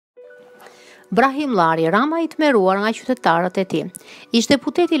Brahimllari Rama I tmerruar nga qytetarët e tij.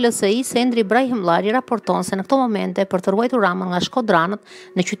 Ish-deputeti i LSI-s Endri Brahimllari raporton se në këto momente për të ruajtur Ramën nga shkodranët,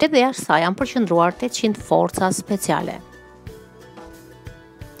 në qytet dhe jashtë saj janë përqendruar 800 forca speciale.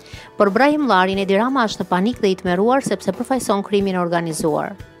 Për Brahimllarin, Edi Rama është në panik dhe I tmerruar sepse përfaqëson krimin e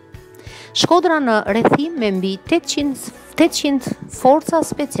organizuar. Shkodra në rrethim me mbi 800 forca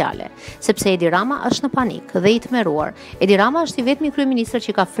speciale, sepse Edi Rama është në panik dhe I tmerruar. Edi Rama është I vetmi kryeministër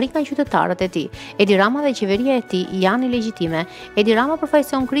që ka frikë nga qytetarët e tij. Edi Rama dhe qeveria e tij janë ilegjitime. Edi Rama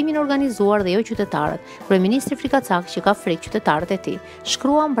përfaqëson krimin e organizuar dhe jo qytetarët. Kryeministri frikacak që ka frikë qytetarët e tij,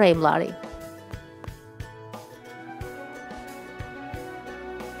 shkruan Brahimllari.